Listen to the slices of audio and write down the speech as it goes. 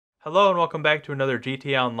Hello and welcome back to another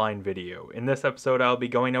GTA Online video. In this episode I'll be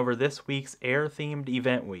going over this week's air-themed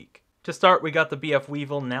event week. To start, we got the BF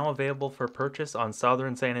Weevil now available for purchase on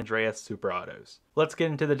Southern San Andreas Super Autos. Let's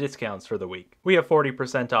get into the discounts for the week. We have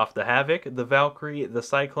 40% off the Havoc, the Valkyrie, the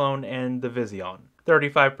Cyclone, and the Vision.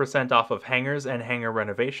 35% off of hangars and hangar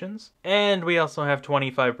renovations. And we also have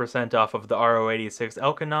 25% off of the RO86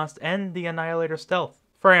 Elkanost and the Annihilator Stealth.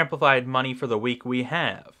 For amplified money for the week we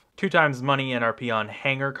have 2 times money NRP on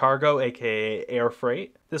hangar cargo, aka air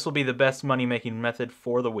freight. This will be the best money making method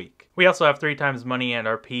for the week. We also have 3 times money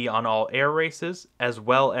NRP on all air races, as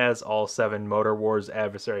well as all 7 Motor Wars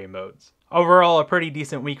adversary modes. Overall, a pretty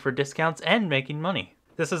decent week for discounts and making money.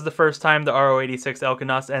 This is the first time the RO86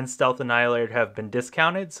 Elkanost and Stealth Annihilator have been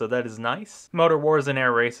discounted, so that is nice. Motor Wars and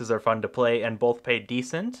air races are fun to play and both pay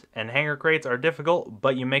decent, and hangar crates are difficult,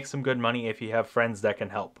 but you make some good money if you have friends that can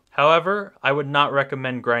help. However, I would not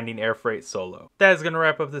recommend grinding air freight solo. That is going to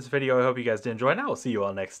wrap up this video. I hope you guys did enjoy, and I will see you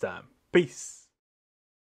all next time. Peace!